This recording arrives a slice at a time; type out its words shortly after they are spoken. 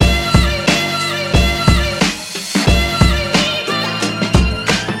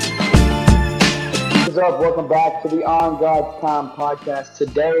up? Welcome back to the On God's Time podcast.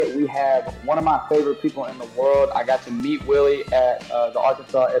 Today we have one of my favorite people in the world. I got to meet Willie at the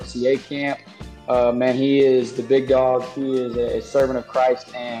Arkansas FCA camp. Man, he is the big dog. He is a servant of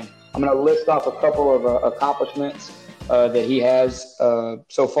Christ, and I'm going to list off a couple of accomplishments that he has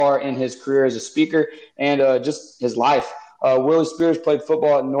so far in his career as a speaker and just his life. Willie Spears played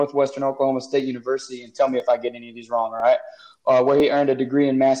football at Northwestern Oklahoma State University, and tell me if I get any of these wrong, all right? Where he earned a degree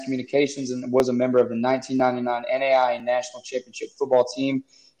in mass communications and was a member of the 1999 NAIA National Championship football team.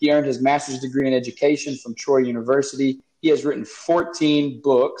 He earned his master's degree in education from Troy University. He has written 14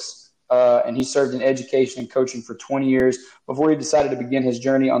 books, and he served in education and coaching for 20 years before he decided to begin his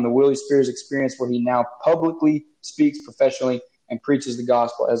journey on the Willie Spears experience, where he now publicly speaks professionally and preaches the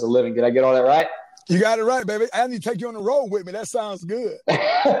gospel as a living. Did I get all that right? You got it right, baby. I need to take you on the road with me. That sounds good.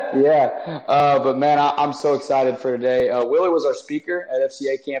 Yeah. But, man, I'm so excited for today. Willie was our speaker at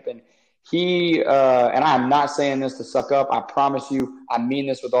FCA camp, and he and I'm not saying this to suck up. I promise you, I mean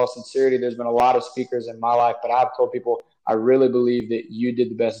this with all sincerity. There's been a lot of speakers in my life, but I've told people I really believe that you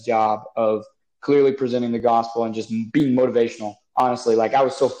did the best job of clearly presenting the gospel and just being motivational, honestly. Like, I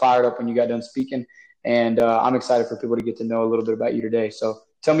was so fired up when you got done speaking, and I'm excited for people to get to know a little bit about you today. So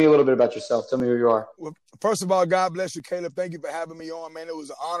tell me a little bit about yourself. Tell me who you are. Well, first of all, God bless you, Caleb. Thank you for having me on, man. It was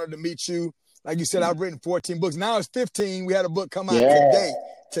an honor to meet you. Like you said, I've written 14 books. Now it's 15. We had a book come out today.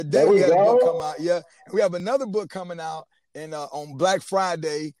 Today we had a book come out, yeah. And we have another book coming out on Black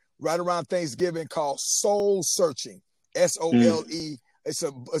Friday, right around Thanksgiving, called Soul Searching, SOLE.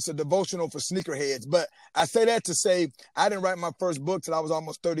 It's a devotional for sneakerheads. But I say that to say I didn't write my first book till I was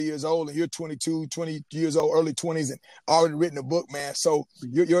almost 30 years old, and you're 22, 20 years old, early 20s, and already written a book, man. So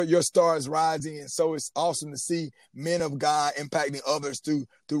your star is rising, and so it's awesome to see men of God impacting others through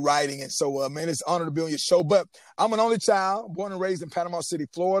writing. And so, man, it's an honor to be on your show. But I'm an only child, born and raised in Panama City,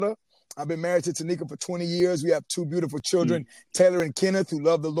 Florida. I've been married to Tanika for 20 years. We have two beautiful children, Taylor and Kenneth, who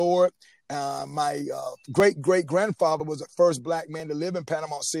love the Lord. My great-great-grandfather was the first black man to live in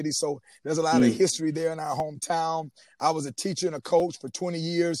Panama City, so there's a lot of history there in our hometown. I was a teacher and a coach for 20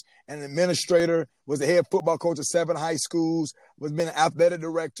 years, and an administrator, was the head football coach of 7 high schools, was been an athletic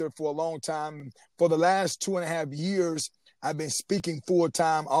director for a long time. For the last 2.5 years, I've been speaking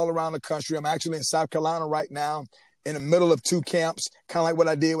full-time all around the country. I'm actually in South Carolina right now, in the middle of 2 camps, kind of like what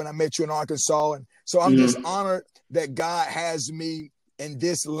I did when I met you in Arkansas. And so I'm just honored that God has me in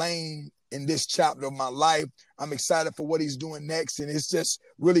this lane, in this chapter of my life. I'm excited for what he's doing next, and it's just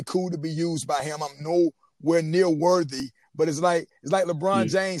really cool to be used by him. I'm nowhere near worthy, but it's like LeBron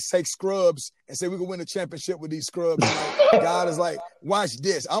James takes scrubs and say we can win a championship with these scrubs. Like, God is like, watch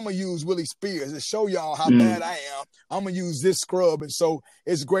this. I'm going to use Willie Spears to show y'all how bad I am. I'm going to use this scrub, and so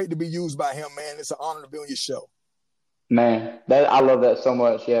it's great to be used by him, man. It's an honor to be on your show. Man, I love that so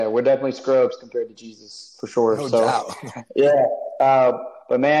much. Yeah, we're definitely scrubs compared to Jesus, for sure. No doubt. Yeah.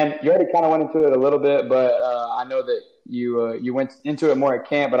 But, man, you already kind of went into it a little bit, but I know that you went into it more at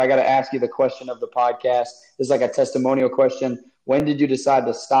camp, but I got to ask you the question of the podcast. It's like a testimonial question. When did you decide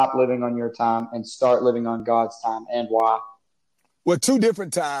to stop living on your time and start living on God's time, and why? Well, 2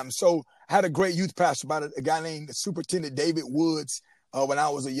 different times. So I had a great youth pastor by a guy named Superintendent David Woods when I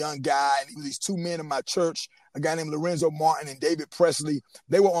was a young guy. And it was these 2 men in my church, a guy named Lorenzo Martin and David Presley.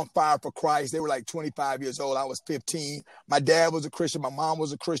 They were on fire for Christ. They were like 25 years old. I was 15. My dad was a Christian. My mom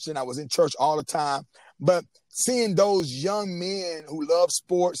was a Christian. I was in church all the time. But seeing those young men who love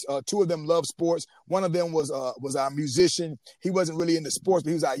sports, 2 of them love sports. One of them was our musician. He wasn't really into sports, but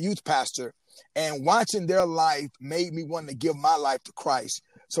he was our youth pastor. And watching their life made me want to give my life to Christ.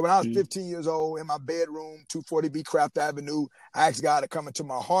 So when I was 15 years old, in my bedroom, 240B Craft Avenue, I asked God to come into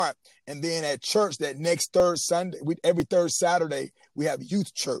my heart. And then at church, that next third Sunday, every third Saturday, we have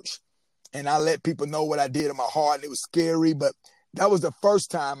youth church. And I let people know what I did in my heart. And it was scary, but that was the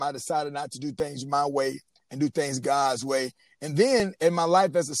first time I decided not to do things my way and do things God's way. And then in my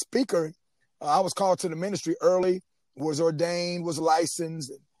life as a speaker, I was called to the ministry early, was ordained, was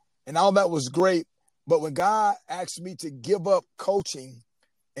licensed, and all that was great. But when God asked me to give up coaching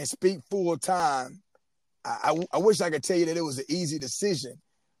and speak full time, I wish I could tell you that it was an easy decision,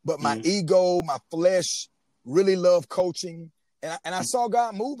 but my ego, my flesh really loved coaching. And I saw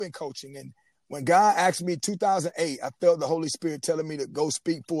God move in coaching. And when God asked me in 2008, I felt the Holy Spirit telling me to go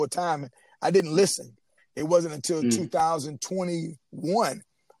speak full time. And I didn't listen. It wasn't until 2021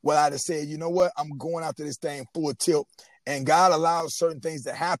 where I just said, you know what, I'm going after this thing full tilt. And God allowed certain things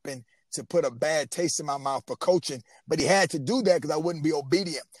to happen to put a bad taste in my mouth for coaching, but he had to do that because I wouldn't be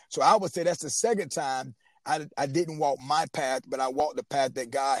obedient. So I would say that's the second time I didn't walk my path, but I walked the path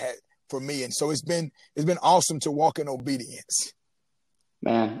that God had for me. And so it's been awesome to walk in obedience.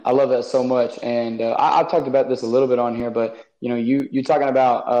 Man, I love that so much. And I talked about this a little bit on here, but you talking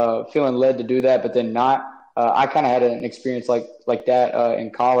about feeling led to do that, but then not. I kind of had an experience like that in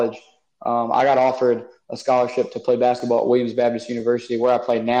college. I got offered a scholarship to play basketball at Williams Baptist University, where I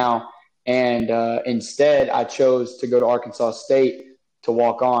play now, and instead I chose to go to Arkansas State to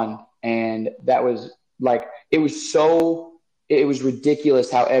walk on, and that was like it was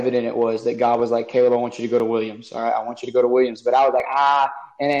ridiculous how evident it was that God was like, Caleb, I want you to go to Williams. All right, I want you to go to Williams. But I was like,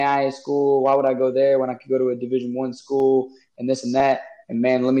 NAIA school. Why would I go there when I could go to a Division I school and this and that? And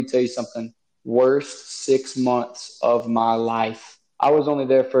man, let me tell you something. Worst 6 months of my life. I was only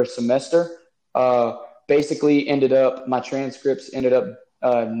there for a semester. Basically my transcripts ended up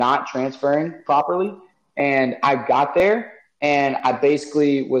not transferring properly. And I got there and I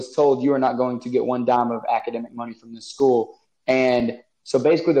basically was told, you are not going to get one dime of academic money from this school. And so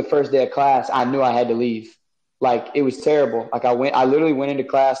basically the first day of class, I knew I had to leave. Like, it was terrible. Like, I literally went into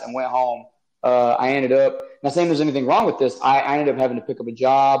class and went home. I ended up, not saying there's anything wrong with this, I ended up having to pick up a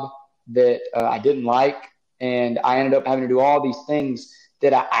job that I didn't like. And I ended up having to do all these things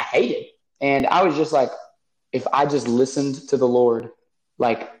that I hated. And I was just like, if I just listened to the Lord,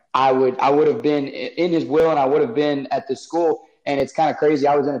 like I would have been in his will and I would have been at this school. And it's kind of crazy.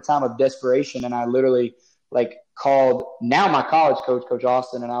 I was in a time of desperation and I literally called now my college coach, Coach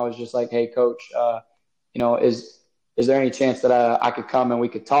Austin. And I was just like, hey, coach, is there any chance that I could come and we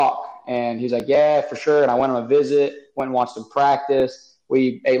could talk? And he's like, yeah, for sure. And I went on a visit, went and watched him practice.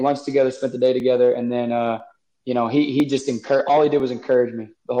 We ate lunch together, spent the day together. And then, he just all he did was encourage me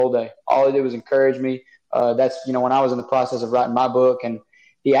the whole day. All he did was encourage me. That's, when I was in the process of writing my book, and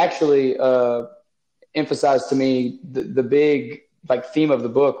he actually emphasized to me the big theme of the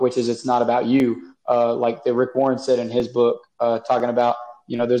book, which is it's not about you. Like that Rick Warren said in his book, talking about,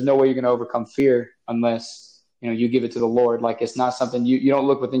 there's no way you're going to overcome fear unless, you give it to the Lord. Like, it's not something you don't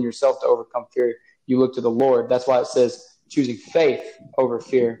look within yourself to overcome fear. You look to the Lord. That's why it says choosing faith over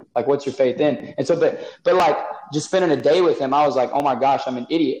fear. Like, what's your faith in? And so, but just spending a day with him, I was like, oh my gosh, I'm an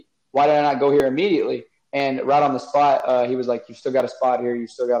idiot. Why did I not go here immediately? And right on the spot, he was like, you've still got a spot here. You've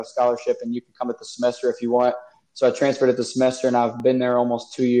still got a scholarship and you can come at the semester if you want. So I transferred at the semester and I've been there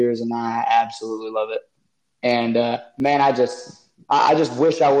almost 2 years and I absolutely love it. And man, I just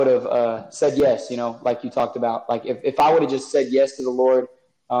wish I would have said yes, like you talked about. Like if I would have just said yes to the Lord,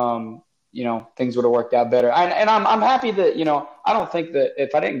 things would have worked out better. And I'm happy that, I don't think that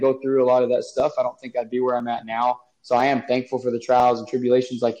if I didn't go through a lot of that stuff, I don't think I'd be where I'm at now. So I am thankful for the trials and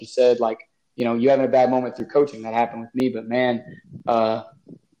tribulations, like you said, you having a bad moment through coaching. That happened with me. But man,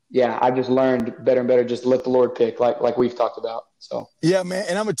 I just learned better and better just let the Lord pick, like we've talked about. So yeah, man.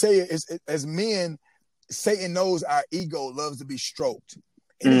 And I'm gonna tell you, as men, Satan knows our ego loves to be stroked.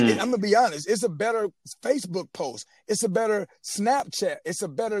 And I'm gonna be honest, it's a better Facebook post, it's a better Snapchat, it's a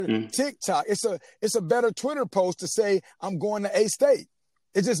better TikTok, it's a better Twitter post to say I'm going to A-State.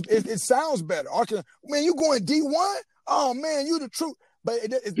 It sounds better. Man, you going D1? Oh man, you the truth. But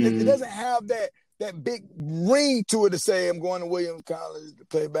it doesn't have that big ring to it to say I'm going to Williams College to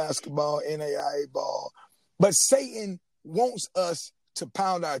play basketball, NAIA ball. But Satan wants us to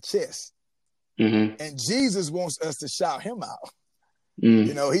pound our chest. And Jesus wants us to shout him out.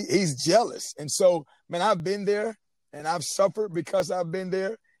 He's jealous. And so, man, I've been there and I've suffered because I've been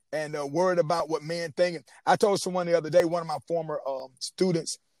there and worried about what men think. I told someone the other day, one of my former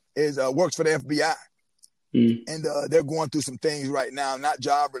students works for the FBI. And they're going through some things right now, not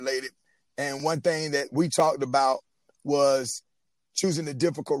job related. And one thing that we talked about was choosing the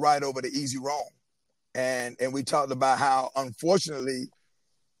difficult right over the easy wrong. And we talked about how, unfortunately,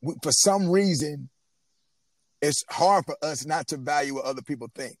 for some reason, it's hard for us not to value what other people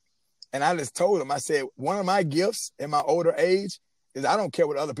think. And I just told them, I said, one of my gifts in my older age is I don't care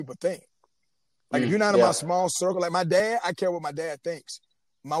what other people think. Like, if you're not in my small circle, like my dad, I care what my dad thinks.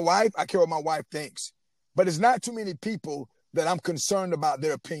 My wife, I care what my wife thinks. But it's not too many people that I'm concerned about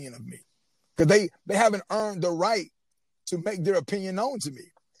their opinion of me, because they haven't earned the right to make their opinion known to me.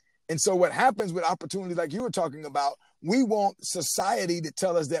 And so what happens with opportunities like you were talking about, we want society to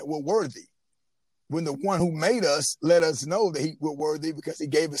tell us that we're worthy, when the one who made us let us know that we're worthy because he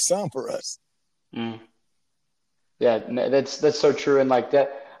gave his son for us. Yeah, that's so true. And like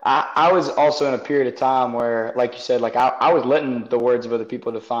that, I was also in a period of time where, like you said, like I was letting the words of other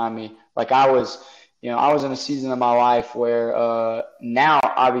people define me. Like I was in a season of my life where now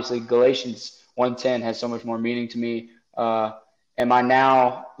obviously Galatians 1:10 has so much more meaning to me. Am I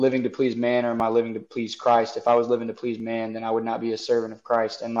now living to please man, or am I living to please Christ? If I was living to please man, then I would not be a servant of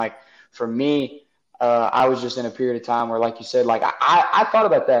Christ. And like for me, I was just in a period of time where, like you said, like I thought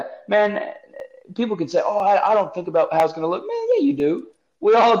about that. Man, people can say, oh, I don't think about how it's going to look. Man, yeah, you do.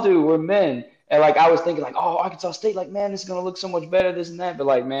 We all do. We're men. And like I was thinking like, oh, Arkansas State, like, man, this is gonna look so much better, this and that. But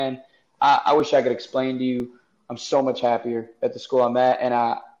like, man, I wish I could explain to you, I'm so much happier at the school I'm at, and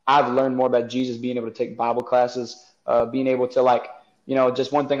I've learned more about Jesus being able to take Bible classes, being able to like,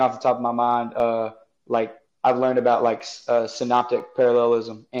 just one thing off the top of my mind, like I've learned about like synoptic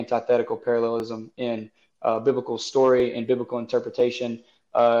parallelism, antithetical parallelism in biblical story and biblical interpretation,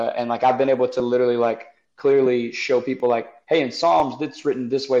 and like I've been able to literally like clearly show people like, hey, in Psalms, it's written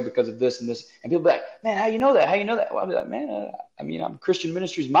this way because of this and this. And people be like, man, how you know that? How you know that? Well, I'll be like, man, I'm Christian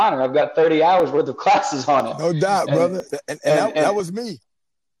Ministries minor. I've got 30 hours worth of classes on it. No doubt, brother. And that was me.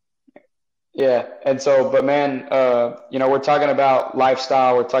 Yeah. And so, but man, we're talking about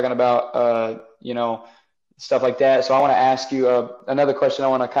lifestyle. We're talking about, stuff like that. So I want to ask you another question I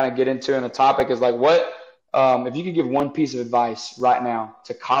want to kind of get into, and the topic is like, what, if you could give one piece of advice right now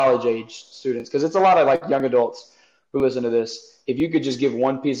to college age students, because it's a lot of like young adults who listen to this. If you could just give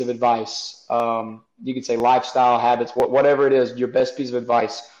one piece of advice, you could say lifestyle, habits, whatever it is, your best piece of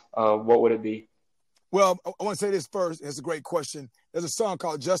advice, what would it be? Well, I want to say this first. It's a great question. There's a song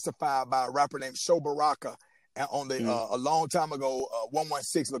called Justified by a rapper named Sho Baraka. And on the a long time ago,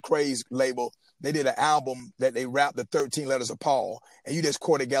 116 Lecrae's label, they did an album that they rapped the 13 letters of Paul. And you just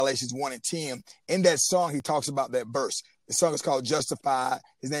quoted Galatians 1 and 10. In that song, he talks about that verse. The song is called Justified.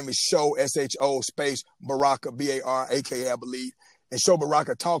 His name is Sho, S-H-O, space Baraka, B-A-R-A-K, I believe. And Sho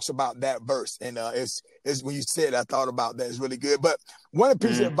Baraka talks about that verse. And it's when you said, I thought about that. It's really good. But one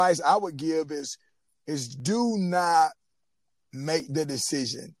piece of advice I would give is do not make the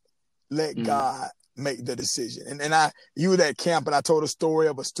decision. Let God make the decision. And you were at camp, and I told a story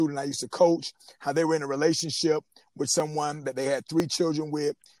of a student I used to coach, how they were in a relationship with someone that they had 3 children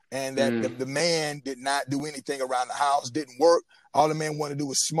with, and that the man did not do anything around the house, didn't work. All the man wanted to do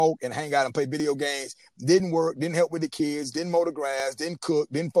was smoke and hang out and play video games. Didn't work, didn't help with the kids, didn't mow the grass, didn't cook,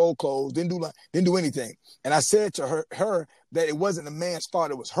 didn't fold clothes, didn't do anything. And I said to her that it wasn't the man's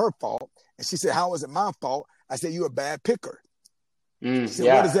fault, it was her fault. And she said, how was it my fault? I said, you're a bad picker. She said,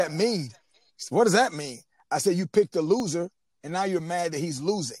 what does that mean? What does that mean? I said, you picked a loser, and now you're mad that he's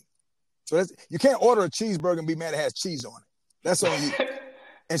losing. So you can't order a cheeseburger and be mad it has cheese on it. That's on you.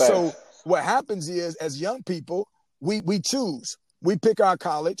 And so what happens is, as young people, we choose. We pick our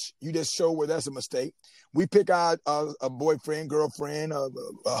college. You just show where that's a mistake. We pick our a boyfriend, girlfriend, a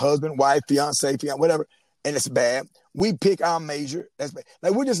husband, wife, fiance, whatever, and it's bad. We pick our major. That's bad.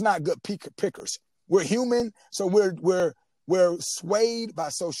 Like, we're just not good pickers. We're human, so we're swayed by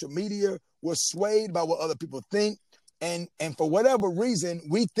social media. We're swayed by what other people think. And for whatever reason,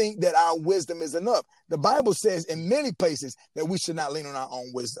 we think that our wisdom is enough. The Bible says in many places that we should not lean on our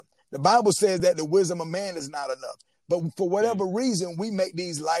own wisdom. The Bible says that the wisdom of man is not enough. But for whatever reason, we make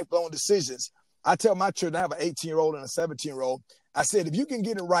these lifelong decisions. I tell my children, I have an 18-year-old and a 17-year-old. I said, if you can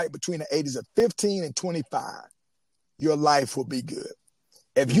get it right between the ages of 15 and 25, your life will be good.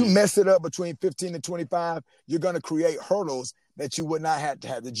 If you mess it up between 15 and 25, you're going to create hurdles that you would not have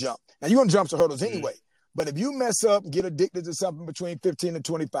to jump. Now, you're going to jump some hurdles anyway. But if you mess up, get addicted to something between 15 and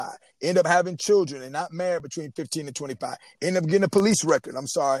 25, end up having children and not married between 15 and 25, end up getting a police record,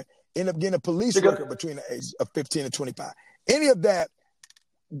 end up getting a police record between the ages of 15 and 25. Any of that,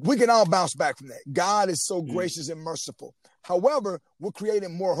 we can all bounce back from that. God is so gracious and merciful. However, we're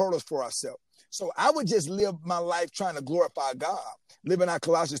creating more hurdles for ourselves. So I would just live my life trying to glorify God. Living out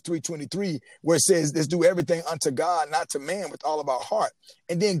Colossians 3:23, where it says, let's do everything unto God, not to man, with all of our heart.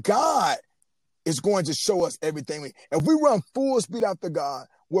 And then God is going to show us everything. If we run full speed after God,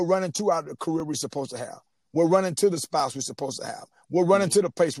 we're running to our career we're supposed to have. We're running to the spouse we're supposed to have. We're running to the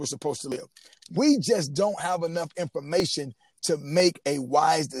place we're supposed to live. We just don't have enough information to make a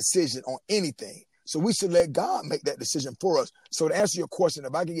wise decision on anything. So we should let God make that decision for us. So to answer your question,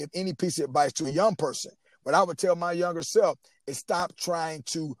 if I could give any piece of advice to a young person, what I would tell my younger self is stop trying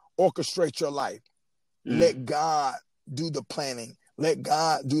to orchestrate your life. Let God do the planning. Let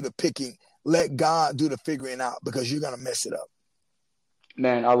God do the picking. Let God do the figuring out, because you're going to mess it up.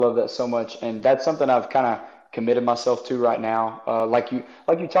 Man, I love that so much. And that's something I've kind of committed myself to right now. Like you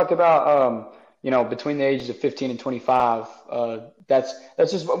talked about, between the ages of 15 and 25, that's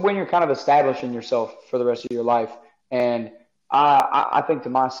just when you're kind of establishing yourself for the rest of your life. And I think to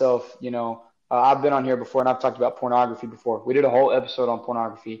myself, I've been on here before and I've talked about pornography before. We did a whole episode on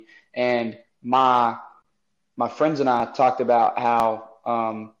pornography, and my friends and I talked about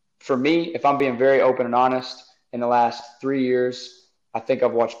how, for me, if I'm being very open and honest, in the last 3 years, I think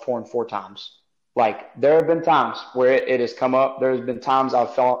I've watched porn 4 times. Like, there have been times where it has come up. There's been times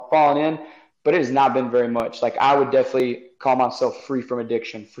I've fallen in, but it has not been very much. Like, I would definitely call myself free from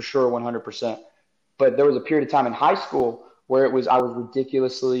addiction, for sure, 100%. But there was a period of time in high school where I was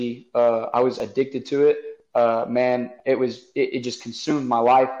ridiculously, I was addicted to it. Man, it just consumed my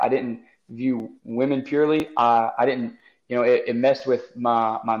life. I didn't view women purely. I didn't, it messed with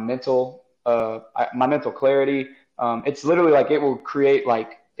my mental, my mental clarity. It's literally like it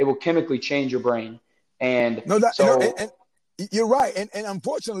will chemically change your brain. And no, that, so, and you're right. And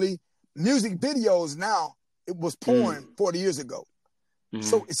unfortunately, music videos now, it was porn 40 years ago.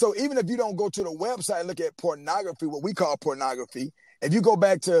 So even if you don't go to the website and look at pornography, what we call pornography, if you go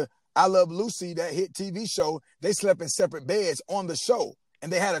back to I Love Lucy, that hit TV show, they slept in separate beds on the show, and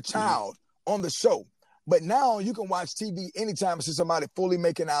they had a child on the show. But now you can watch TV anytime and see somebody fully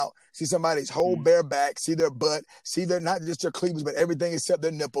making out, see somebody's whole bare back, see their butt, see their, not just their cleavage, but everything except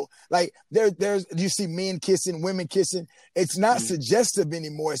their nipple. Like there's you see men kissing, women kissing. It's not suggestive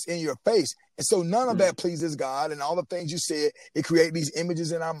anymore. It's in your face. And so none of that pleases God. And all the things you said, it creates these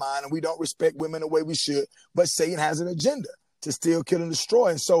images in our mind, and we don't respect women the way we should. But Satan has an agenda to steal, kill, and destroy.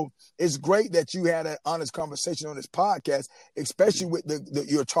 And so it's great that you had an honest conversation on this podcast, especially with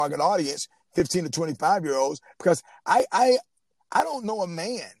your target audience, 15 to 25-year-olds, because I don't know a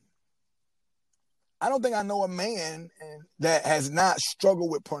man. I don't think I know a man that has not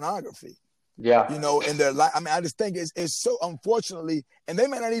struggled with pornography. Yeah. In their life. I mean, I just think it's so, unfortunately, and they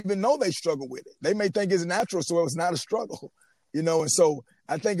may not even know they struggle with it. They may think it's natural, so it's not a struggle, and so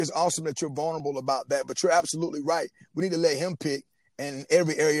I think it's awesome that you're vulnerable about that, but you're absolutely right. We need to let him pick in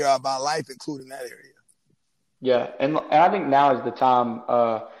every area of our life, including that area. Yeah. And I think now is the time,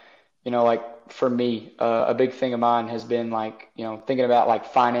 like for me, a big thing of mine has been like, thinking about like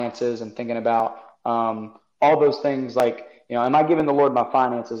finances and thinking about all those things. Like, am I giving the Lord my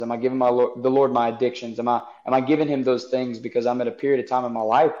finances? Am I giving the Lord my addictions? Am I giving him those things? Because I'm at a period of time in my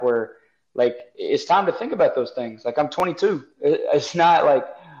life where like it's time to think about those things. Like I'm 22. It's not like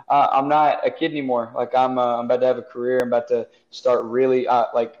I'm not a kid anymore. Like I'm about to have a career. I'm about to start really I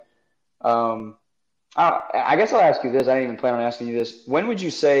guess I'll ask you this. I didn't even plan on asking you this. When would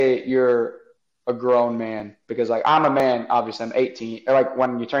you say you're a grown man? Because like I'm a man, obviously I'm 18. Or like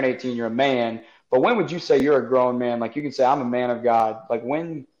when you turn 18, you're a man. But when would you say you're a grown man? Like you can say I'm a man of God. Like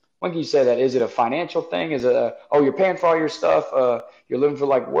when can you say that? Is it a financial thing? Is it you're paying for all your stuff? You're living for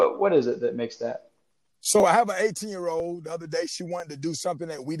like what is it that makes that? So I have an 18-year-old. The other day she wanted to do something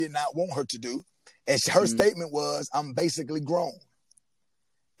that we did not want her to do, and her statement was, "I'm basically grown."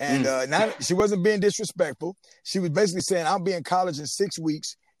 And now she wasn't being disrespectful. She was basically saying, I'll be in college in 6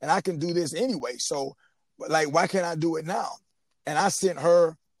 weeks and I can do this anyway. So like, why can't I do it now? And I sent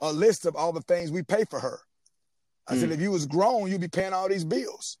her a list of all the things we pay for her. I said, if you was grown, you'd be paying all these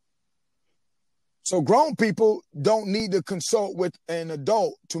bills. So grown people don't need to consult with an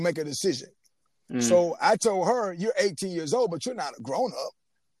adult to make a decision. So I told her, you're 18 years old, but you're not a grown up.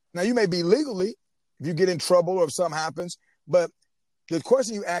 Now you may be legally, if you get in trouble or if something happens, but the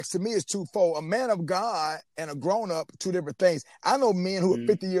question you asked to me is twofold. A man of God and a grown-up, two different things. I know men who are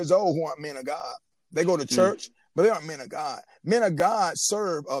 50 years old who aren't men of God. They go to church, but they aren't men of God. Men of God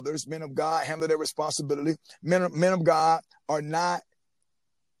serve others. Men of God handle their responsibility. Men of God are not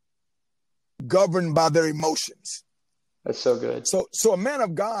governed by their emotions. That's so good. So a man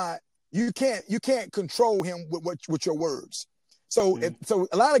of God, you can't control him with your words. So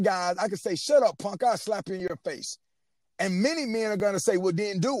a lot of guys, I could say, shut up, punk, I'll slap you in your face. And many men are going to say, well,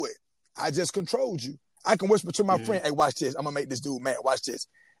 then do it. I just controlled you. I can whisper to my friend, hey, watch this. I'm going to make this dude mad. Watch this.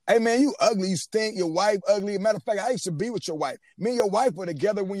 Hey, man, you ugly. You stink. Your wife ugly. Matter of fact, I used to be with your wife. Me and your wife were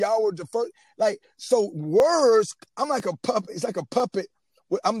together when y'all were the first. Like, so words, I'm like a puppet. It's like a puppet.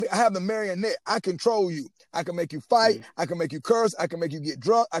 I have the marionette. I control you. I can make you fight. I can make you curse. I can make you get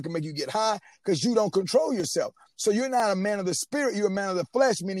drunk. I can make you get high because you don't control yourself. So you're not a man of the spirit. You're a man of the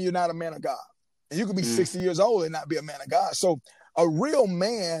flesh, meaning you're not a man of God. And you could be 60 years old and not be a man of God. So a real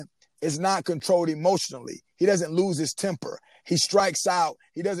man is not controlled emotionally. He doesn't lose his temper. He strikes out.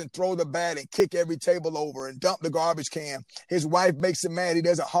 He doesn't throw the bat and kick every table over and dump the garbage can. His wife makes him mad. He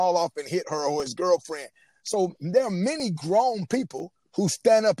doesn't haul off and hit her or his girlfriend. So there are many grown people who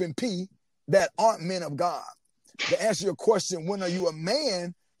stand up and pee that aren't men of God. To answer your question, when are you a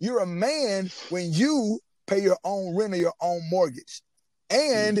man? You're a man when you pay your own rent or your own mortgage.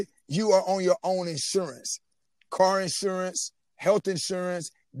 And you are on your own insurance, car insurance, health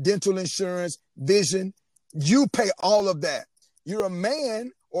insurance, dental insurance, vision. You pay all of that. You're a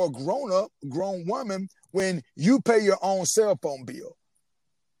man or a grown woman when you pay your own cell phone bill,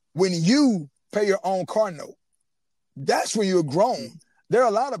 when you pay your own car note. That's when you're grown. There are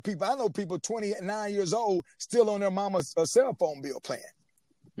a lot of people, I know people 29 years old still on their mama's cell phone bill plan.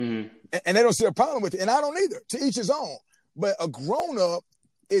 And they don't see a problem with it. And I don't either, to each his own. But a grown-up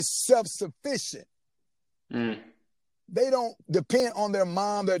is self-sufficient. they don't depend on their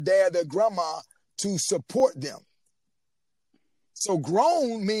mom, their dad, their grandma to support them. So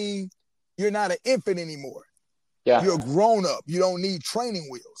grown means you're not an infant anymore. Yeah. You're a grown up. You don't need training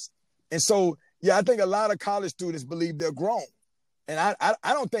wheels. And so, yeah, I think a lot of college students believe they're grown. And I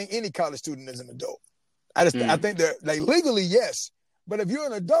don't think any college student is an adult. I think they're like legally, yes. But if you're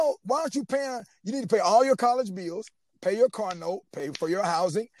an adult, why aren't you paying? You need to pay all your college bills, pay your car note, pay for your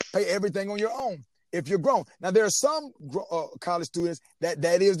housing, pay everything on your own if you're grown. Now, there are some college students that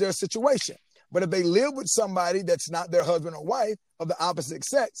is their situation. But if they live with somebody that's not their husband or wife of the opposite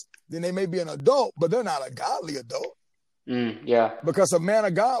sex, then they may be an adult, but they're not a godly adult. Yeah. Because a man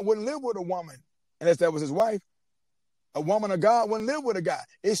of God wouldn't live with a woman unless that was his wife. A woman of God wouldn't live with a guy.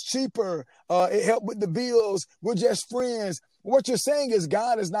 It's cheaper. It helped with the bills. We're just friends. What you're saying is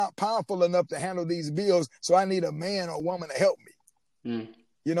God is not powerful enough to handle these bills, so I need a man or woman to help me.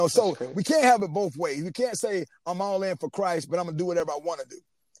 You know, so we can't have it both ways. We can't say I'm all in for Christ, but I'm going to do whatever I want to do.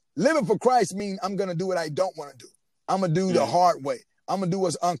 Living for Christ means I'm going to do what I don't want to do. I'm going to do the hard way. I'm going to do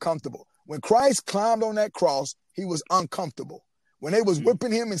what's uncomfortable. When Christ climbed on that cross, he was uncomfortable. When they was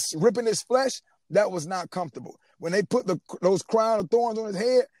whipping him and ripping his flesh, that was not comfortable. When they put those crown of thorns on his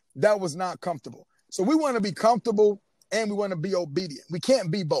head, that was not comfortable. So we want to be comfortable and we want to be obedient. We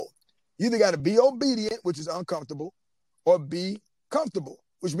can't be both. You either got to be obedient, which is uncomfortable, or be comfortable,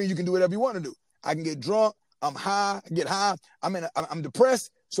 which means you can do whatever you want to do. I can get drunk. I'm high. I get high. I'm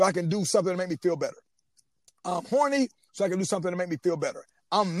depressed, so I can do something to make me feel better. I'm horny, so I can do something to make me feel better.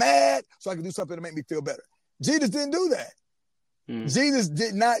 I'm mad, so I can do something to make me feel better. Jesus didn't do that. Jesus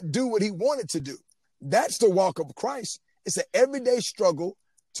did not do what he wanted to do. That's the walk of Christ. It's an everyday struggle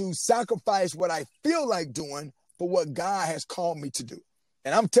to sacrifice what I feel like doing for what God has called me to do.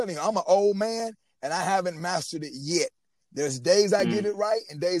 And I'm telling you, I'm an old man, and I haven't mastered it yet. There's days I get it right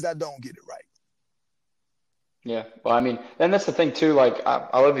and days I don't get it right. Yeah. Well, I mean, and that's the thing too. Like,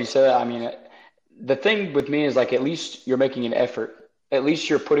 I love you said that. I mean, the thing with me is like, at least you're making an effort. At least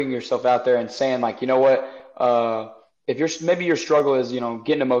you're putting yourself out there and saying like, you know what, if maybe your struggle is,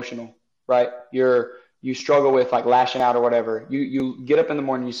 getting emotional, right? You struggle with like lashing out or whatever. You get up in the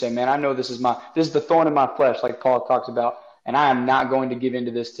morning, you say, man, I know this is the thorn in my flesh, like Paul talks about, and I am not going to give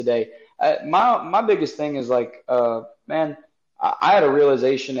into this today. My biggest thing is like, man, I had a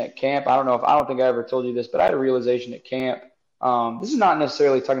realization at camp. I don't think I ever told you this, but I had a realization at camp. This is not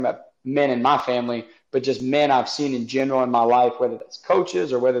necessarily talking about men in my family, but just men I've seen in general in my life, whether that's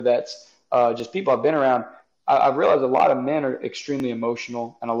coaches or whether that's just people I've been around. I've realized a lot of men are extremely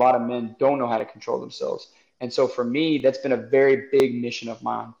emotional, and a lot of men don't know how to control themselves. And so for me, that's been a very big mission of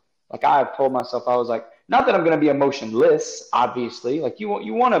mine. Like I have told myself, I was like, not that I'm going to be emotionless, obviously. Like you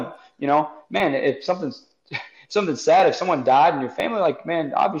want to, man, if something's sad, if someone died in your family, like,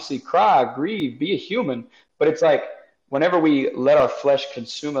 man, obviously cry, grieve, be a human. But it's like whenever we let our flesh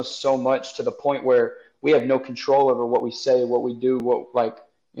consume us so much to the point where we have no control over what we say, what we do,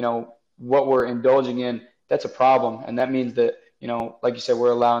 what we're indulging in, that's a problem. And that means that, like you said,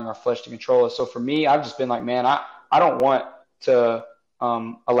 we're allowing our flesh to control us. So for me, I've just been like, man, I don't want to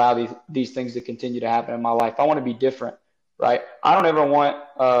allow these things to continue to happen in my life. I want to be different, right? I don't ever want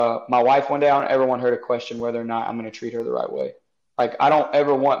my wife one day, I don't ever want her to question whether or not I'm going to treat her the right way. Like, I don't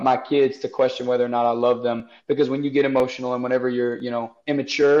ever want my kids to question whether or not I love them, because when you get emotional and whenever you're,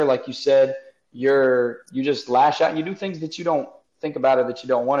 immature, like you said, you just lash out and you do things that you don't think about it, that you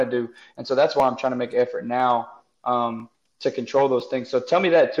don't want to do. And so that's why I'm trying to make an effort now to control those things. So tell me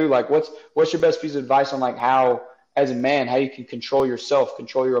that too. Like, what's your best piece of advice on like how, as a man, how you can control yourself,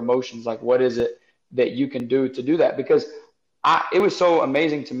 control your emotions? Like, what is it that you can do to do that? Because it was so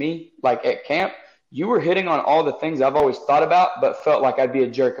amazing to me, like at camp, you were hitting on all the things I've always thought about, but felt like I'd be a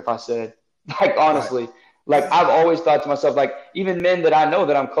jerk if I said, like, honestly, like I've always thought to myself, like even men that I know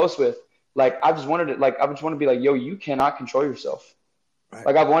that I'm close with, like, I just want to be like, yo, you cannot control yourself. Right.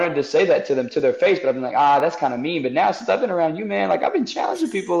 Like I've wanted to say that to them to their face, but I've been like, that's kind of mean. But now since I've been around you, man, like I've been challenging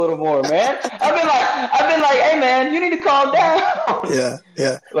people a little more, man. I've been like, hey man, you need to calm down.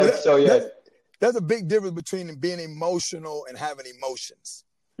 Yeah. Like, so yeah. There's a big difference between being emotional and having emotions.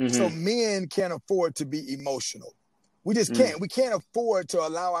 Mm-hmm. So men can't afford to be emotional. We just can't. We can't afford to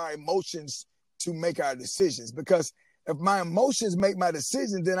allow our emotions to make our decisions, because if my emotions make my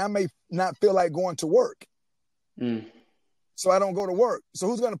decisions, then I may not feel like going to work. So I don't go to work. So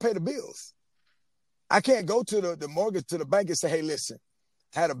who's going to pay the bills? I can't go to the mortgage, to the bank and say, hey, listen,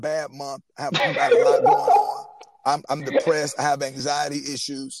 I had a bad month. I've got a lot going on. I'm depressed. I have anxiety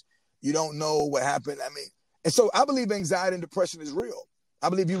issues. You don't know what happened. And so I believe anxiety and depression is real. I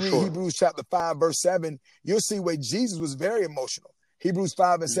believe you read Hebrews chapter 5, verse 7, you'll see where Jesus was very emotional. Hebrews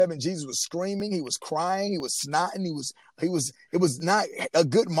 5:7, Jesus was screaming, he was crying, he was snotting, it was not a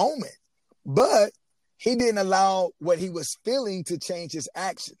good moment. But he didn't allow what he was feeling to change his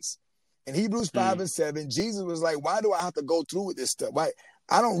actions. In Hebrews 5:7, Jesus was like, why do I have to go through with this stuff? Why?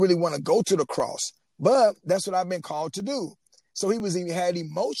 I don't really want to go to the cross, but that's what I've been called to do. So he had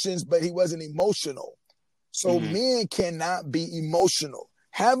emotions, but he wasn't emotional. So men cannot be emotional.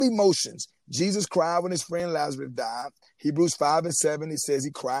 Have emotions. Jesus cried when his friend Lazarus died. Hebrews 5:7, it says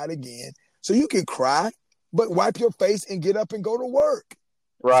he cried again. So you can cry, but wipe your face and get up and go to work.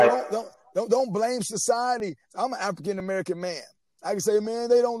 Right. So don't blame society. I'm an African-American man. I can say, man,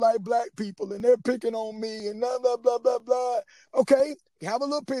 they don't like black people and they're picking on me and blah, blah, blah, blah, blah. Okay, have a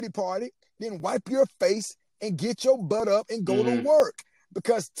little pity party, then wipe your face and get your butt up and go to work.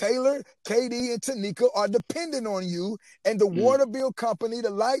 Because Taylor, Katie, and Tanika are dependent on you. And the water bill company, the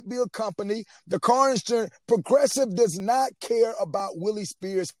light bill company, the car insurance, Progressive does not care about Willie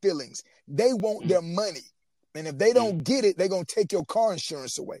Spears' feelings. They want their money. And if they don't get it, they're going to take your car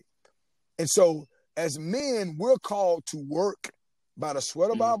insurance away. And so as men, we're called to work by the sweat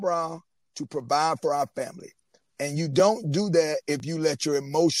of our brow to provide for our family. And you don't do that if you let your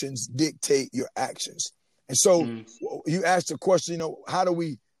emotions dictate your actions. And so you asked the question, how do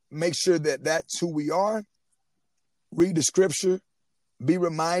we make sure that that's who we are? Read the scripture. Be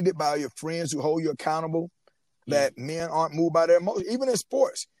reminded by your friends who hold you accountable that men aren't moved by their emotions. Even in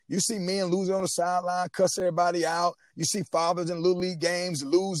sports, you see men lose it on the sideline, cuss everybody out. You see fathers in little league games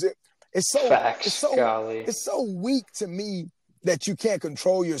lose it. It's so weak to me that you can't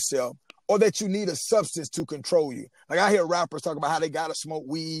control yourself or that you need a substance to control you. Like I hear rappers talk about how they got to smoke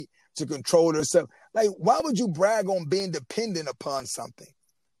weed to control themselves. Like, why would you brag on being dependent upon something?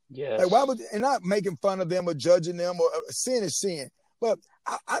 Yes. Like, why would, and not making fun of them or judging them, or sin is sin. But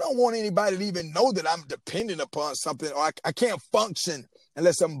I don't want anybody to even know that I'm dependent upon something, or I can't function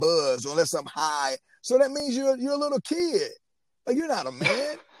unless I'm buzzed or unless I'm high. So that means you're a little kid. Like, you're not a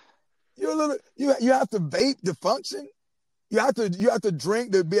man. You're a little, you have to vape to function. You have to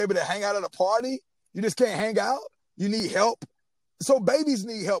drink to be able to hang out at a party. You just can't hang out. You need help. So babies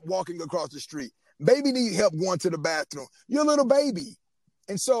need help walking across the street. Baby need help going to the bathroom. You're a little baby.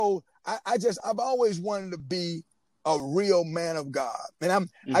 And so I've always wanted to be a real man of God. And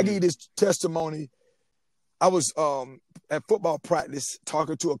I give you this testimony. I was at football practice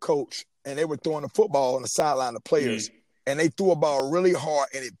talking to a coach, and they were throwing a football on the sideline of players, and they threw a ball really hard,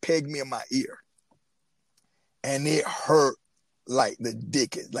 and it pegged me in my ear. And it hurt like the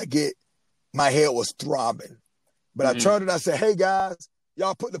dickens. Like my head was throbbing. But I turned and I said, hey, guys,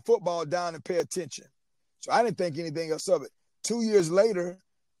 y'all put the football down and pay attention. So I didn't think anything else of it. 2 years later,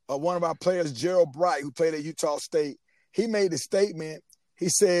 one of our players, Gerald Bright, who played at Utah State, he made a statement. He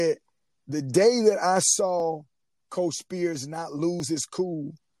said, the day that I saw Coach Spears not lose his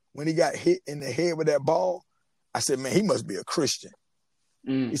cool when he got hit in the head with that ball, I said, man, he must be a Christian.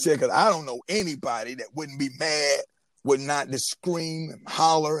 He said, because I don't know anybody that wouldn't be mad, would not just scream and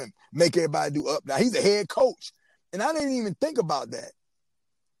holler and make everybody do up. Now, he's a head coach. And I didn't even think about that.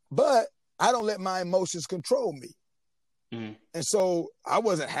 But I don't let my emotions control me. And so I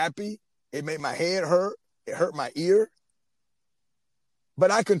wasn't happy. It made my head hurt. It hurt my ear.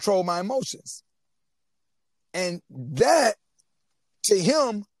 But I control my emotions. And that, to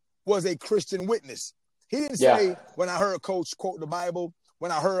him, was a Christian witness. He didn't say, when I heard Coach quote the Bible,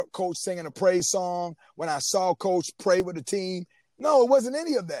 when I heard Coach singing a praise song, when I saw Coach pray with the team. No, it wasn't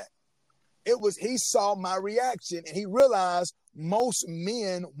any of that. It was, he saw my reaction and he realized most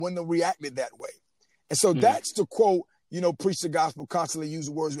men wouldn't have reacted that way. And so that's the quote, preach the gospel, constantly use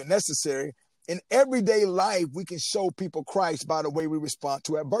the words when necessary. In everyday life, we can show people Christ by the way we respond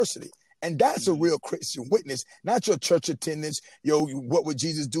to adversity. And that's a real Christian witness, not your church attendance, your what would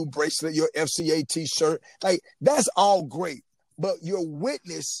Jesus do bracelet, your FCA t-shirt. Like, that's all great. But your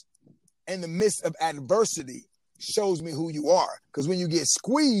witness in the midst of adversity shows me who you are. Because when you get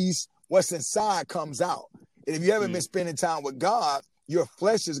squeezed, what's inside comes out. And if you haven't been spending time with God, your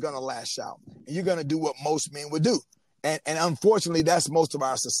flesh is going to lash out. And you're going to do what most men would do. And unfortunately, that's most of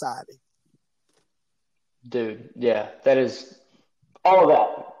our society. Dude, yeah, that is, all of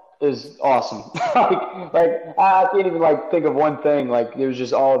that is awesome. like I can't even think of one thing. Like, it was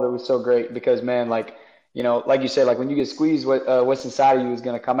just all of it was so great because, man, like you said, like when you get squeezed, what's inside of you is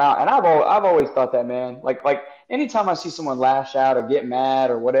going to come out. And I've always thought that, man, like anytime I see someone lash out or get mad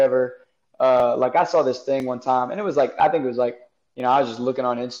or whatever, like I saw this thing one time and it was like, I think it was like, I was just looking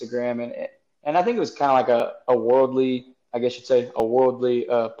on Instagram and I think it was kind of like a worldly, I guess you'd say a worldly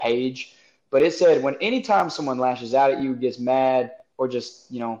page, but it said anytime someone lashes out at you, gets mad or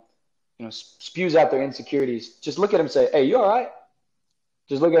just, spews out their insecurities, just look at them and say, hey, you all right?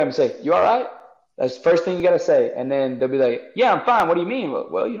 Just look at them and say, "You all right?" That's the first thing you got to say. And then they'll be like, "Yeah, I'm fine. What do you mean?"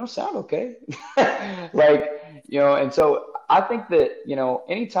 Well, you don't sound okay. And so I think that,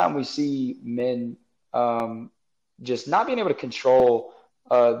 anytime we see men just not being able to control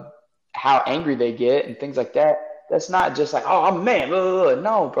how angry they get and things like that, that's not just like, "Oh, I'm a man."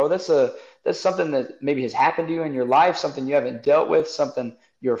 No, bro, that's something that maybe has happened to you in your life, something you haven't dealt with, something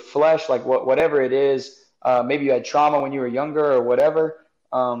your flesh, like whatever it is. Maybe you had trauma when you were younger or whatever.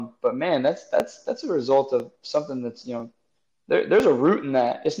 But man, that's a result of something that's, there's a root in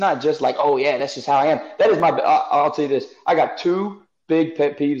that. It's not just like, "Oh yeah, that's just how I am." That is I'll tell you this. I got two big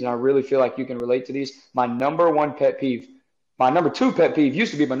pet peeves, and I really feel like you can relate to these. My number one pet peeve, my number two pet peeve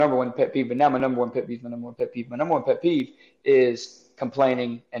used to be my number one pet peeve, but now my number one pet peeve is my number one pet peeve. My number one pet peeve is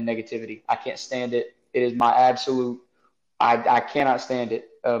complaining and negativity. I can't stand it. It is my absolute, I cannot stand it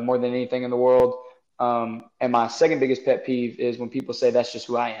more than anything in the world. And my second biggest pet peeve is when people say that's just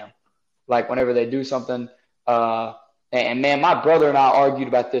who I am. Like whenever they do something, and man, my brother and I argued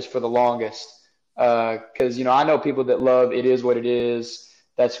about this for the longest. Cause I know people that love "it is what it is."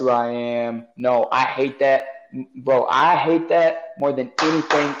 That's who I am. No, I hate that, bro. I hate that more than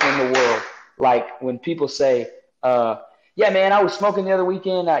anything in the world. Like when people say, "Yeah, man, I was smoking the other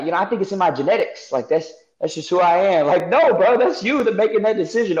weekend. I think it's in my genetics." Like that's just who I am. Like, no, bro, that's you that making that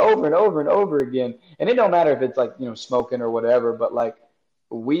decision over and over and over again. And it don't matter if it's like, smoking or whatever, but like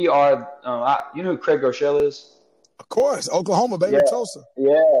we are, you know who Craig Rochelle is? Of course. Oklahoma, baby, Yeah. Tulsa.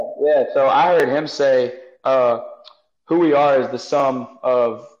 Yeah. So I heard him say, who we are is the sum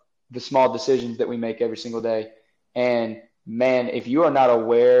of the small decisions that we make every single day. And man, if you are not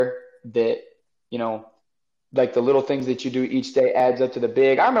aware that, like the little things that you do each day adds up to the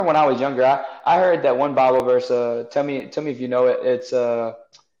big. I remember when I was younger, I heard that one Bible verse. Tell me if you know it. It's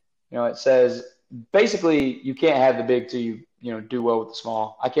it says basically you can't have the big till you do well with the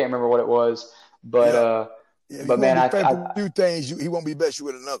small. I can't remember what it was, but but man, I do things. He won't be best you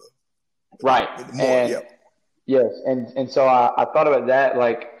with another. Right. Yes, and so I thought about that.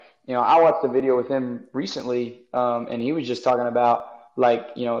 Like I watched a video with him recently, and he was just talking about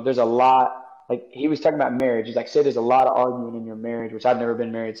like there's a lot. Like he was talking about marriage. He's like, say there's a lot of argument in your marriage, which I've never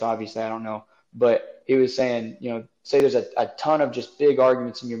been married, so obviously I don't know. But he was saying, say there's a ton of just big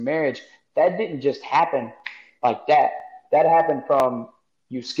arguments in your marriage. That didn't just happen like that. That happened from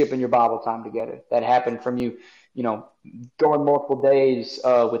you skipping your Bible time together. That happened from you, going multiple days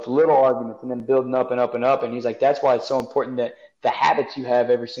with little arguments and then building up and up and up. And he's like, that's why it's so important that the habits you have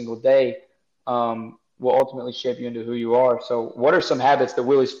every single day will ultimately shape you into who you are. So what are some habits that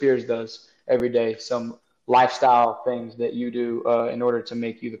Willie Spears does every day, some lifestyle things that you do in order to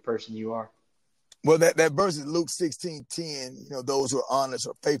make you the person you are? Well, that verse is Luke 16:10. Those who are honest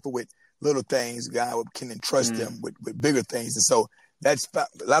or faithful with little things, God can entrust them with bigger things. And so that's a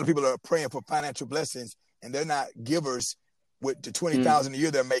lot of people are praying for financial blessings, and they're not givers with the $20,000 a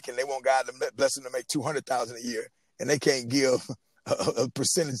year they're making. They want God to bless them to make $200,000 a year, and they can't give a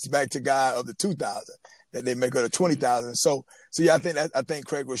percentage back to God of the $2,000 that they make, or the $20,000. So yeah, I think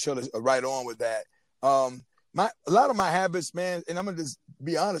Craig Rochelle is right on with that. A lot of my habits, man, and I'm gonna just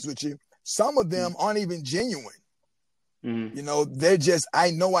be honest with you, some of them aren't even genuine. They're just,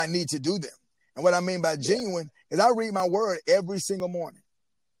 I know I need to do them. And what I mean by genuine is I read my word every single morning.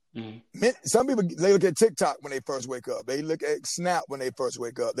 Some people, they look at TikTok when they first wake up. They look at Snap when they first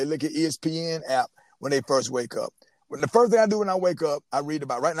wake up. They look at ESPN app when they first wake up. When the first thing I do when I wake up, I read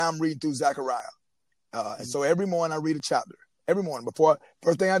about, right now I'm reading through Zechariah. And so every morning I read a chapter. Every morning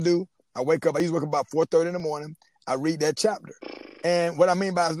first thing I do, I wake up. I usually wake up about 4:30 in the morning. I read that chapter. And what I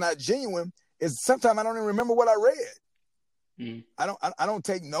mean by it's not genuine is sometimes I don't even remember what I read. I don't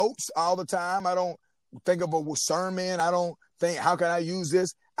take notes all the time. I don't think of a sermon. I don't think, how can I use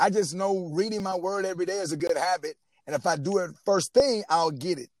this? I just know reading my word every day is a good habit. And if I do it first thing, I'll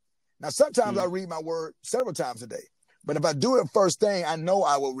get it. Now, sometimes I read my word several times a day. But if I do it first thing, I know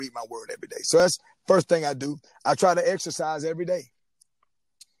I will read my word every day. So that's first thing I do. I try to exercise every day.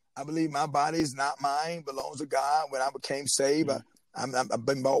 I believe my body is not mine, belongs to God. When I became saved, I've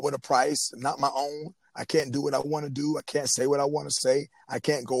been bought with a price, not my own. I can't do what I want to do. I can't say what I want to say. I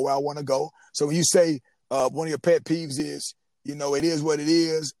can't go where I want to go. So when you say one of your pet peeves is, it is what it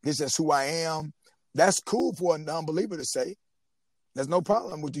is. This is who I am. That's cool for a non-believer to say. There's no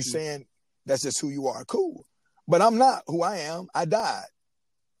problem with you saying that's just who you are. Cool. But I'm not who I am. I died.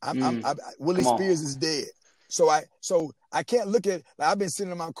 Willie Spears is dead. So I can't look at, like I've been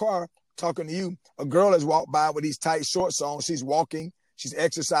sitting in my car talking to you. A girl has walked by with these tight shorts on. She's walking. She's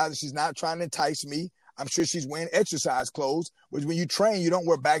exercising. She's not trying to entice me. I'm sure she's wearing exercise clothes, which when you train, you don't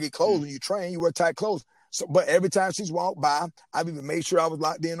wear baggy clothes. When you train, you wear tight clothes. So, but every time she's walked by, I've even made sure I was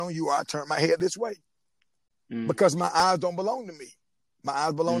locked in on you, or I turned my head this way. Because my eyes don't belong to me. My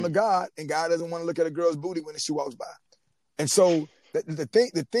eyes belong to God, and God doesn't want to look at a girl's booty when she walks by. And so the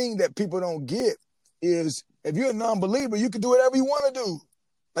thing that people don't get is, if you're a non-believer, you can do whatever you want to do.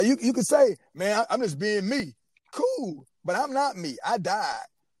 Like you can say, man, I'm just being me. Cool, but I'm not me. I died.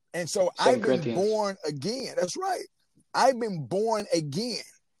 And so I've been born again. That's right. I've been born again.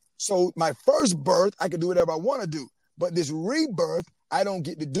 So my first birth, I can do whatever I want to do. But this rebirth, I don't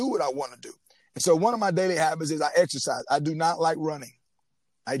get to do what I want to do. And so one of my daily habits is I exercise. I do not like running.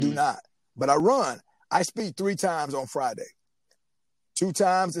 I do not. But I run. I speak 3 times on Friday. 2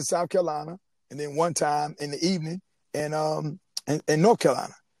 times in South Carolina, and then 1 time in the evening in North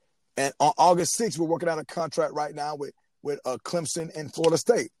Carolina. And on August 6th, we're working out a contract right now with Clemson and Florida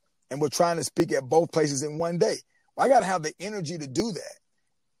State. And we're trying to speak at both places in one day. Well, I got to have the energy to do that.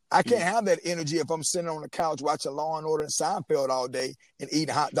 I can't have that energy if I'm sitting on the couch watching Law and Order and Seinfeld all day and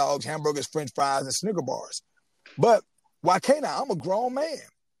eating hot dogs, hamburgers, French fries, and Snicker bars. But why can't I? I'm a grown man.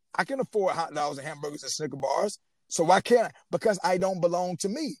 I can afford hot dogs and hamburgers and Snicker bars. So why can't I? Because I don't belong to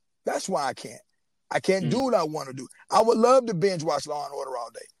me. That's why I can't. I can't do what I want to do. I would love to binge watch Law and Order all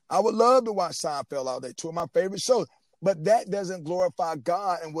day. I would love to watch Seinfeld all day, 2 of my favorite shows. But that doesn't glorify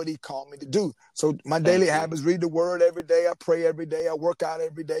God and what he called me to do. So my daily habits: read the word every day. I pray every day. I work out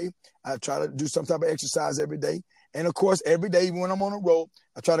every day. I try to do some type of exercise every day. And of course, every day, even when I'm on the road,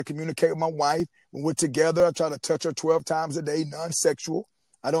 I try to communicate with my wife. When we're together, I try to touch her 12 times a day, non-sexual.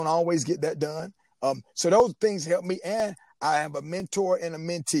 I don't always get that done. So those things help me. And I have a mentor and a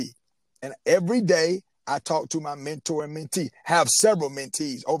mentee. And every day I talk to my mentor and mentee. I have several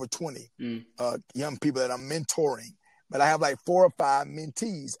mentees, over 20 young people that I'm mentoring. But I have like 4 or 5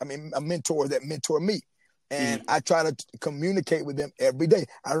 mentees. I mean, mentors that mentor me. And I try to communicate with them every day.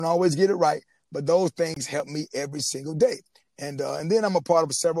 I don't always get it right, but those things help me every single day. And then I'm a part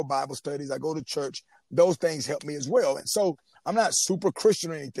of several Bible studies. I go to church. Those things help me as well. And so I'm not super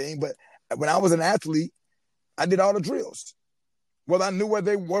Christian or anything, but when I was an athlete, I did all the drills. Whether I knew where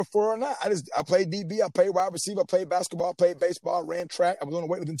they were for or not. I played DB, I played wide receiver, I played basketball, I played baseball, ran track. I was on the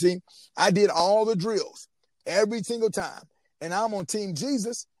weightlifting team. I did all the drills. Every single time. And I'm on Team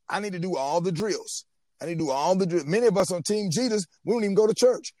Jesus. I need to do all the drills. I need to do all the drills. Many of us on Team Jesus, we don't even go to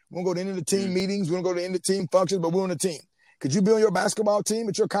church. We don't go to any of the team meetings. We don't go to any of the team functions, but we're on the team. Could you be on your basketball team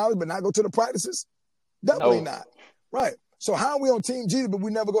at your college but not go to the practices? Definitely not. Right. So how are we on Team Jesus, but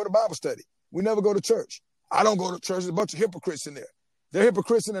we never go to Bible study? We never go to church. I don't go to church. There's a bunch of hypocrites in there. They're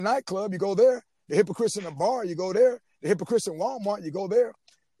hypocrites in the nightclub. You go there. They're hypocrites in the bar. You go there. They're hypocrites in Walmart. You go there.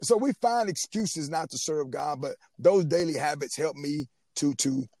 So we find excuses not to serve God, but those daily habits help me to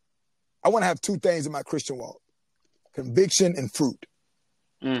I want to have 2 things in my Christian walk: conviction and fruit.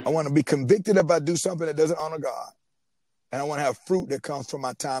 I want to be convicted if I do something that doesn't honor God. And I want to have fruit that comes from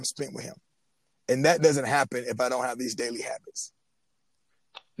my time spent with him. And that doesn't happen if I don't have these daily habits.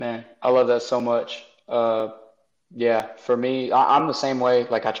 Man, I love that so much. Yeah, for me, I'm the same way.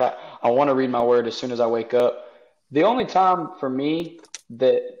 Like I want to read my word as soon as I wake up. The only time for me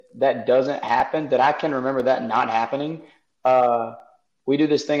that doesn't happen, that I can remember that not happening, we do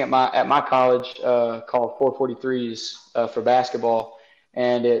this thing at my college called 443s for basketball,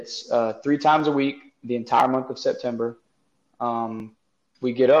 and it's 3 times a week the entire month of September.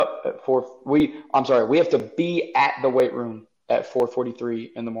 We get up at we have to be at the weight room at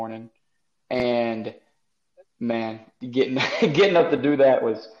 4:43 in the morning, and man, getting up to do that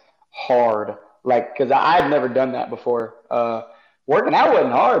was hard. Like, because I'd never done that before. Working out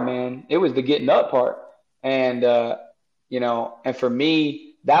wasn't hard, man. It was the getting up part. And, and for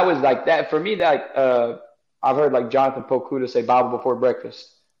me, that was like that. For me, I've heard like Jonathan Pokuda say Bible before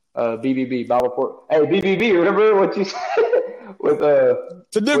breakfast. BBB, Bible before. Hey, BBB, remember what you said?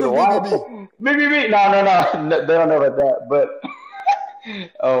 It's a different BBB. BBB. No. They don't know about that. But,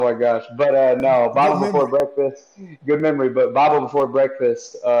 oh my gosh. But no, Bible before breakfast. Good memory. But Bible before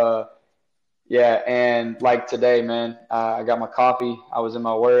breakfast. Yeah, and like today, man, I got my coffee. I was in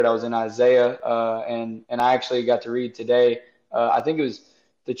my word. I was in Isaiah, and I actually got to read today. I think it was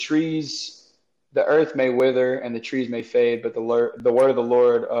the earth may wither and the trees may fade, but the word of the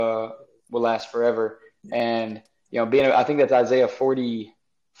Lord will last forever. And I think that's Isaiah 48,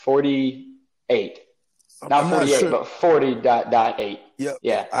 not 48, but 40.8. Yep.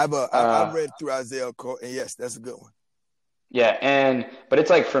 Yeah, I've read through Isaiah, and yes, that's a good one. Yeah, but it's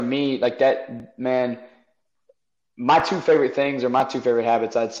like for me, like that, man, my 2 favorite things or my 2 favorite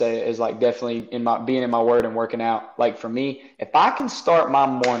habits, I'd say, is like definitely being in my word and working out. Like for me, if I can start my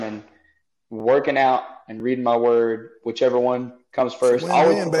morning working out and reading my word, whichever one comes first.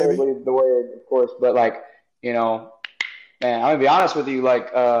 Always the word, of course, but like, you know, man, I'm gonna be honest with you. Like,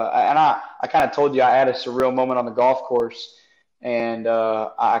 and I kind of told you I had a surreal moment on the golf course, and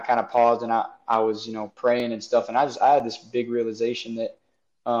I kind of paused and I was, you know, praying and stuff, and I had this big realization that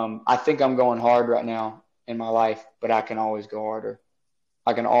I think I'm going hard right now in my life, but I can always go harder.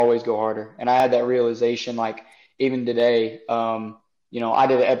 I can always go harder, and I had that realization, like even today. You know, I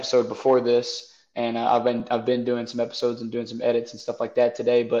did an episode before this, and I've been doing some episodes and doing some edits and stuff like that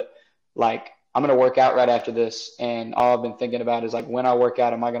today, but like, I'm going to work out right after this. And all I've been thinking about is like, when I work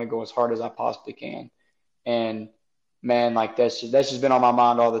out, am I going to go as hard as I possibly can? And man, like that's just been on my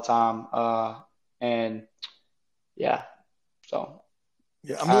mind all the time. And yeah, so.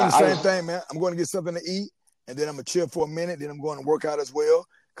 Yeah, I'm doing the same thing, man. I'm going to get something to eat, and then I'm going to chill for a minute. Then I'm going to work out as well.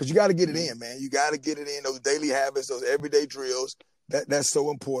 Cause you got to get it in, man. You got to get it in, those daily habits, those everyday drills. That's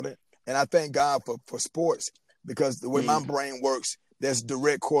so important. And I thank God for sports, because the way my brain works, there's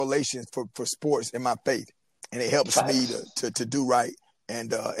direct correlation for sports in my faith, and it helps me to do right.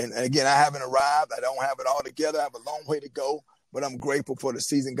 And again, I haven't arrived. I don't have it all together. I have a long way to go, but I'm grateful for the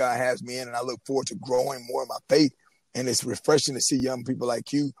season God has me in, and I look forward to growing more in my faith. And it's refreshing to see young people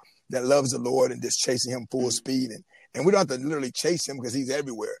like you that loves the Lord and just chasing him full speed. And we don't have to literally chase him because he's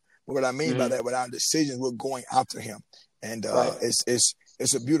everywhere. But what I mean by that, with our decisions, we're going after him. And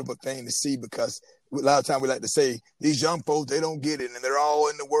it's a beautiful thing to see, because a lot of times we like to say these young folks, they don't get it, and they're all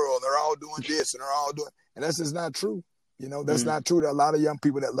in the world, they're all doing this, and they're all doing, and that's just not true. You know, that's not true. There are a lot of young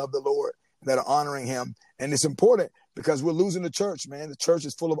people that love the Lord, that are honoring him. And it's important, because we're losing the church, man. The church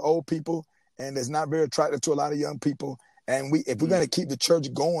is full of old people, and it's not very attractive to a lot of young people. And if we're going to keep the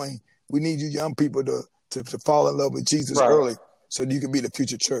church going, we need you young people to fall in love with Jesus early, so that you can be the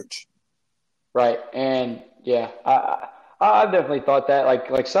future church. Right. And yeah, I've definitely thought that,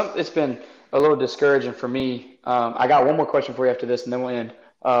 it's been a little discouraging for me. I got one more question for you after this, and then we'll end.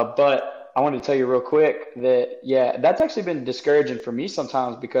 But I wanted to tell you real quick that, yeah, that's actually been discouraging for me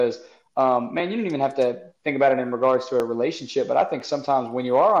sometimes, because, man, you don't even have to think about it in regards to a relationship. But I think sometimes when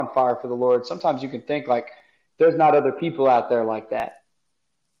you are on fire for the Lord, sometimes you can think like, there's not other people out there like that.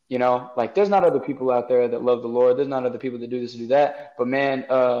 You know, like there's not other people out there that love the Lord. There's not other people that do this and do that. But man,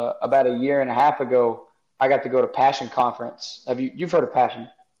 about a year and a half ago, I got to go to Passion Conference. You've heard of Passion,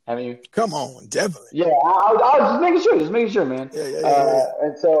 haven't you? Come on, definitely. Yeah, I was just making sure, man. Yeah.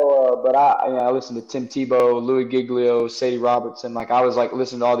 And so, but I listened to Tim Tebow, Louis Giglio, Sadie Robertson. Like I was like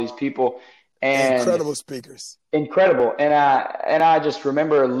listening to all these people, and incredible speakers. Incredible. And I just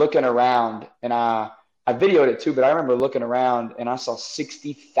remember looking around, and I videoed it too, but I remember looking around and I saw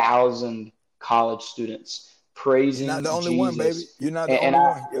 60,000 college students praising Jesus. You're not the only one, baby. You're not the only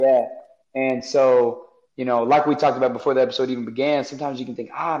one. Yeah. And so, you know, like we talked about before the episode even began, sometimes you can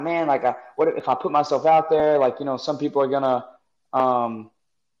think, man, like what if I put myself out there? Like, you know, some people are not going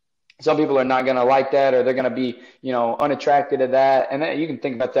to like that, or they're going to be, you know, unattracted to that. And then you can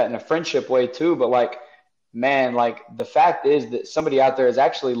think about that in a friendship way too. But like, man, like the fact is that somebody out there is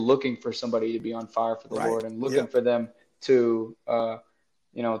actually looking for somebody to be on fire for the Lord, and looking for them to,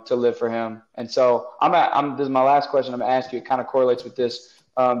 you know, to live for him. And so this is my last question I'm going to ask you. It kind of correlates with this.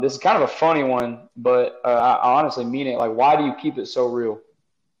 This is kind of a funny one, but I honestly mean it. Like, why do you keep it so real?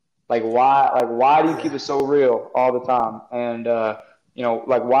 Like, why do you keep it so real all the time? And, you know,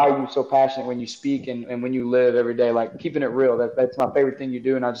 like, why are you so passionate when you speak and when you live every day? Like, keeping it real. That's my favorite thing you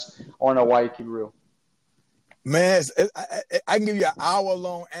do. And I want to know why you keep it real. Man, I can give you an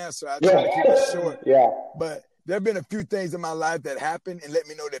hour-long answer. I try to keep it short. Yeah. But there have been a few things in my life that happened and let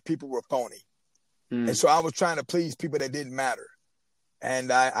me know that people were phony. And so I was trying to please people that didn't matter.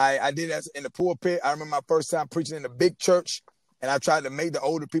 And I did that in the pulpit. I remember my first time preaching in a big church, and I tried to make the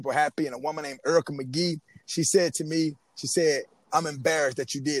older people happy. And a woman named Erica McGee, she said to me, I'm embarrassed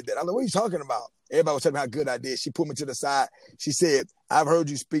that you did that. I'm like, what are you talking about? Everybody was telling me how good I did. She pulled me to the side. She said, I've heard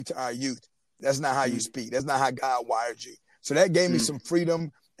you speak to our youth. That's not how you speak. That's not how God wired you. So that gave me some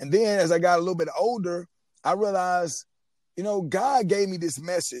freedom. And then as I got a little bit older, I realized, you know, God gave me this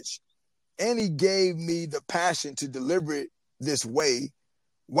message, and he gave me the passion to deliver it this way.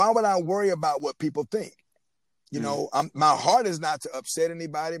 Why would I worry about what people think? You know, my heart is not to upset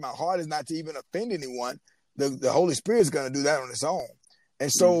anybody. My heart is not to even offend anyone. The Holy Spirit is going to do that on its own.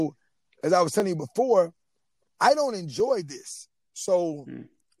 And so, as I was telling you before, I don't enjoy this. So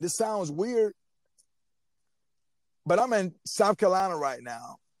this sounds weird, but I'm in South Carolina right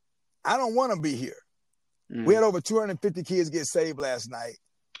now. I don't want to be here. We had over 250 kids get saved last night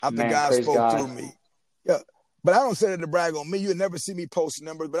after God spoke through me. Yeah, but I don't say that to brag on me. You'll never see me post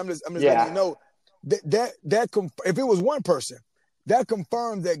numbers, but I'm just letting you know that if it was one person, that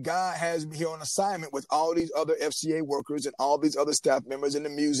confirms that God has me here on assignment with all these other FCA workers and all these other staff members and the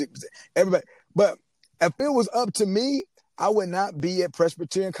music, everybody. But if it was up to me, I would not be at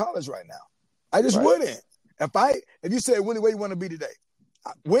Presbyterian College right now. I just wouldn't. If you say, Willie, where you want to be today?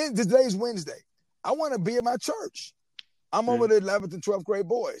 Today's Wednesday. I want to be at my church. I'm over the 11th and 12th grade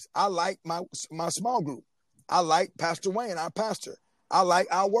boys. I like my small group. I like Pastor Wayne, our pastor. I like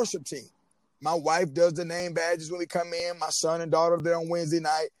our worship team. My wife does the name badges when we come in. My son and daughter are there on Wednesday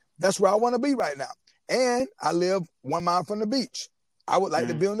night. That's where I want to be right now. And I live 1 mile from the beach. I would like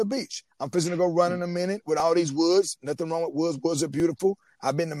to be on the beach. I'm fixing to go run in a minute with all these woods. Nothing wrong with woods. Woods are beautiful.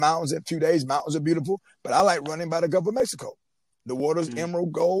 I've been to mountains in a few days. Mountains are beautiful. But I like running by the Gulf of Mexico. The water's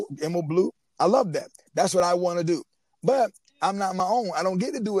emerald gold, emerald blue. I love that. That's what I want to do. But I'm not my own. I don't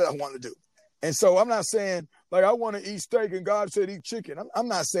get to do what I want to do. And so I'm not saying, like, I want to eat steak and God said eat chicken. I'm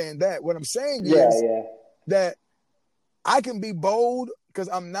not saying that. What I'm saying is that I can be bold because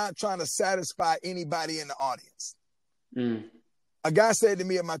I'm not trying to satisfy anybody in the audience. A guy said to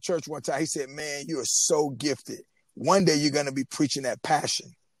me at my church one time, he said, man, you are so gifted. One day you're going to be preaching that passion.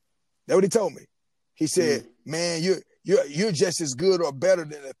 That's what he told me. He said, man, you're just as good or better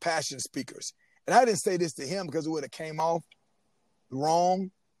than the passion speakers. And I didn't say this to him because it would have came off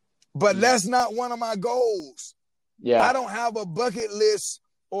wrong. But that's not one of my goals. Yeah, I don't have a bucket list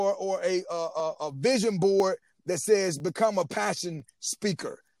or a vision board that says become a passion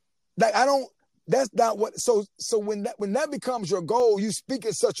speaker. Like I don't. That's not what. So when that becomes your goal, you speak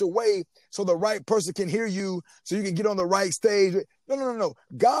in such a way so the right person can hear you, so you can get on the right stage. No.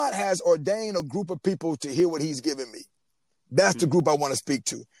 God has ordained a group of people to hear what He's given me. That's the group I want to speak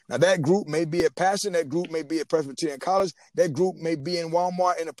to. Now, that group may be at Passion. That group may be at Presbyterian College. That group may be in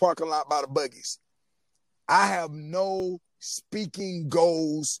Walmart in the parking lot by the buggies. I have no speaking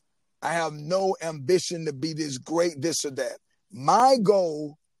goals. I have no ambition to be this great, this or that. My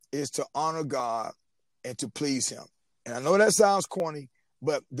goal is to honor God and to please Him. And I know that sounds corny,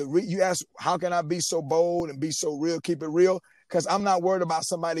 but you ask, how can I be so bold and be so real, keep it real? Because I'm not worried about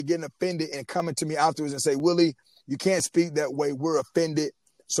somebody getting offended and coming to me afterwards and say, Willie, you can't speak that way. We're offended.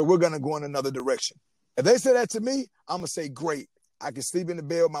 So we're going to go in another direction. If they say that to me, I'm going to say, great. I can sleep in the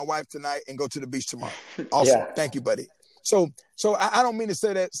bed with my wife tonight and go to the beach tomorrow. Awesome. Yeah. Thank you, buddy. So I don't mean to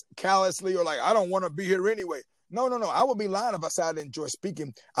say that callously or like, I don't want to be here anyway. No. I would be lying if I said I didn't enjoy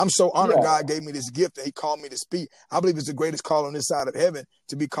speaking. I'm so honored God gave me this gift that He called me to speak. I believe it's the greatest call on this side of heaven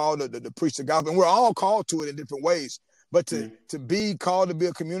to be called to preach the gospel. And we're all called to it in different ways. But to be called to be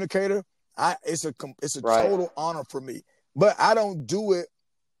a communicator, it's a total honor for me. But I don't do it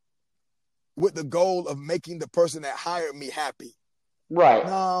with the goal of making the person that hired me happy. Right.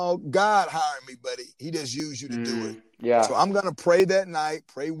 No, God hired me, buddy. He just used you to do it. Yeah. So I'm going to pray that night,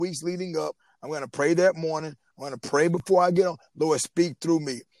 pray weeks leading up. I'm going to pray that morning. I'm going to pray before I get on. Lord, speak through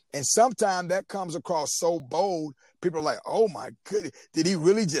me. And sometimes that comes across so bold. People are like, oh, my goodness. Did he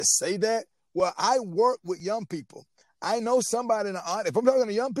really just say that? Well, I work with young people. I know somebody in the audience. If I'm talking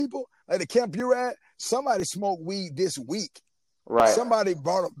to young people, like the camp you're at, somebody smoked weed this week. Right. Somebody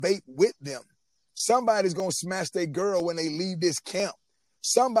brought a vape with them. Somebody's going to smash their girl when they leave this camp.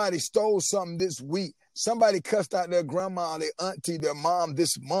 Somebody stole something this week. Somebody cussed out their grandma, their auntie, their mom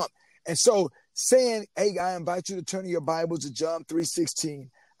this month. And so saying, hey, I invite you to turn your Bibles to John 3:16.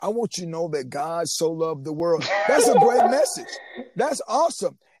 I want you to know that God so loved the world. That's a great message. That's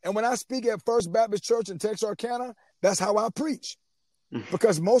awesome. And when I speak at First Baptist Church in Texarkana, that's how I preach.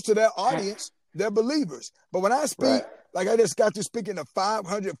 Because most of that audience, they're believers. But when I speak, like I just got to speaking to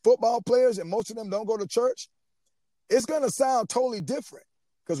 500 football players and most of them don't go to church, it's going to sound totally different.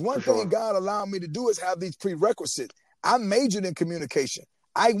 Because one thing God allowed me to do is have these prerequisites. I majored in communication.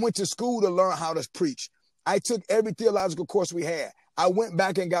 I went to school to learn how to preach. I took every theological course we had. I went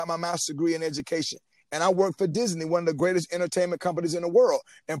back and got my master's degree in education. And I worked for Disney, one of the greatest entertainment companies in the world.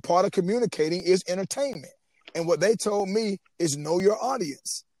 And part of communicating is entertainment. And what they told me is know your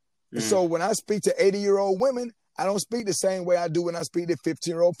audience. And so when I speak to 80-year-old women, I don't speak the same way I do when I speak to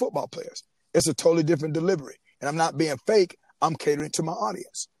 15-year-old football players. It's a totally different delivery. And I'm not being fake. I'm catering to my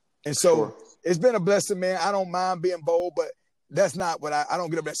audience. And so it's been a blessing, man. I don't mind being bold, but that's not what I don't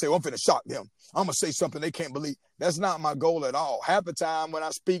get up there and say, well, I'm finna shock them. I'm going to say something they can't believe. That's not my goal at all. Half the time when I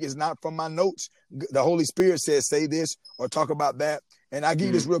speak, it's not from my notes. The Holy Spirit says, say this or talk about that. And I give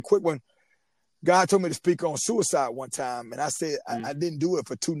you this real quick one. God told me to speak on suicide one time. And I said, I didn't do it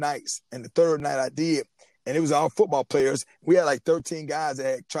for 2 nights. And the third night I did. And it was all football players. We had like 13 guys that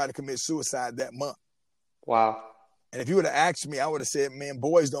had tried to commit suicide that month. Wow. And if you would have asked me, I would have said, man,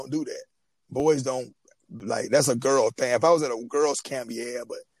 boys don't do that. Boys don't, like, that's a girl thing. If I was at a girls' camp, yeah,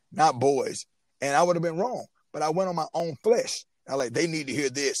 but not boys. And I would have been wrong. But I went on my own flesh. I like, they need to hear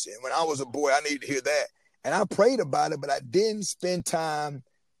this. And when I was a boy, I needed to hear that. And I prayed about it, but I didn't spend time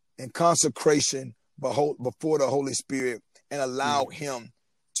in consecration before the Holy Spirit and allow him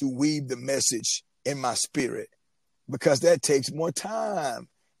to weave the message in my spirit, because that takes more time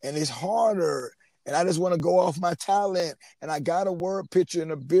and it's harder. And I just want to go off my talent. And I got a word picture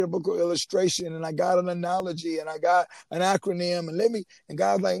and a biblical illustration, and I got an analogy, and I got an acronym, and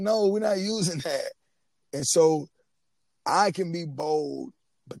God's like, no, we're not using that. And so I can be bold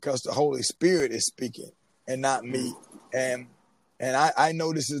because the Holy Spirit is speaking and not me. And I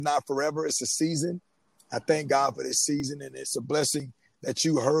know this is not forever. It's a season. I thank God for this season. And it's a blessing that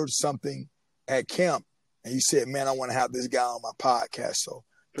you heard something at camp and you said, man, I want to have this guy on my podcast. So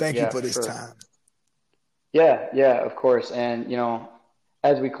thank you for this time. Yeah, of course. And, you know,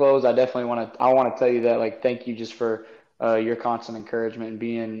 as we close, I definitely want to tell you that, like, thank you just for your constant encouragement and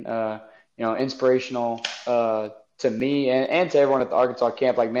being, inspirational to me and to everyone at the Arkansas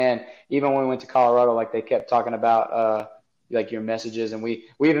camp. Like, man, even when we went to Colorado, like, they kept talking about, like, your messages. And we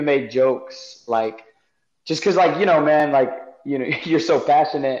even made jokes, like, just because, like, you know, man, like, you know, you're so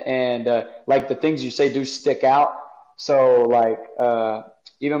passionate and, like, the things you say do stick out. So, like,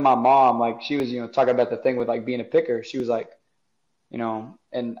 even my mom, like, she was, you know, talking about the thing with, like, being a picker. She was like, you know,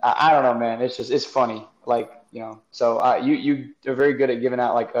 and I don't know, man, it's funny. Like, you know, so you are very good at giving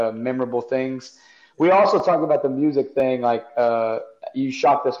out, like, memorable things. We also talked about the music thing. Like, you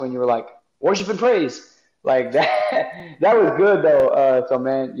shocked us when you were like, worship and praise. Like, that was good, though. So,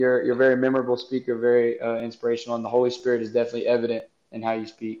 man, you're a very memorable speaker, very inspirational, and the Holy Spirit is definitely evident in how you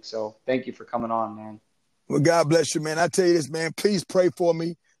speak. So thank you for coming on, man. Well, God bless you, man. I tell you this, man, please pray for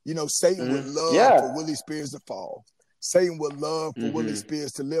me. You know, Satan would love for Willie Spears to fall. Satan would love for Willie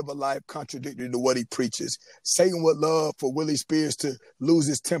Spears to live a life contradictory to what he preaches. Satan would love for Willie Spears to lose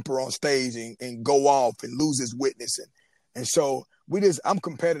his temper on stage and go off and lose his witness. And so I'm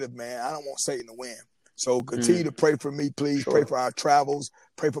competitive, man. I don't want Satan to win. So continue to pray for me, please. Sure. Pray for our travels.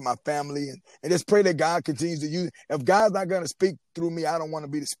 Pray for my family. And just pray that God continues to use. If God's not going to speak through me, I don't want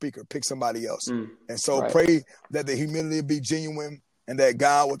to be the speaker. Pick somebody else. And so pray that the humility be genuine and that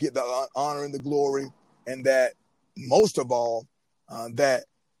God will get the honor and the glory. And that most of all, that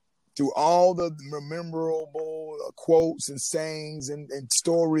through all the memorable quotes and sayings and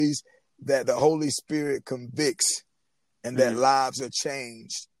stories, that the Holy Spirit convicts and that lives are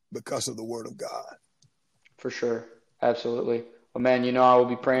changed because of the word of God. For sure. Absolutely. Well, man, you know, I will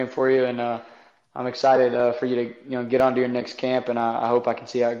be praying for you, and I'm excited for you to, you know, get onto your next camp, and I hope I can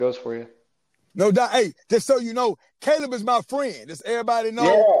see how it goes for you. No doubt. Hey, just so you know, Caleb is my friend. Just everybody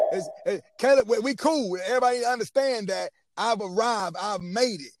know. Yeah. Caleb, we cool. Everybody understand that I've arrived. I've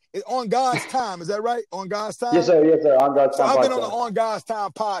made it. It's on God's time. Is that right? On God's time? Yes, sir. Yes, sir. On God's time. So I've been on the On God's Time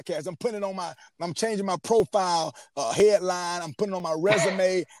podcast. I'm putting it on I'm changing my profile headline. I'm putting on my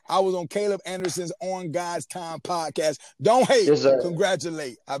resume. I was on Caleb Anderson's On God's Time podcast. Don't hate. Yes, sir.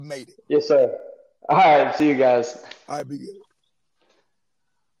 Congratulate. I've made it. Yes, sir. All right. See you guys. All right. Be good.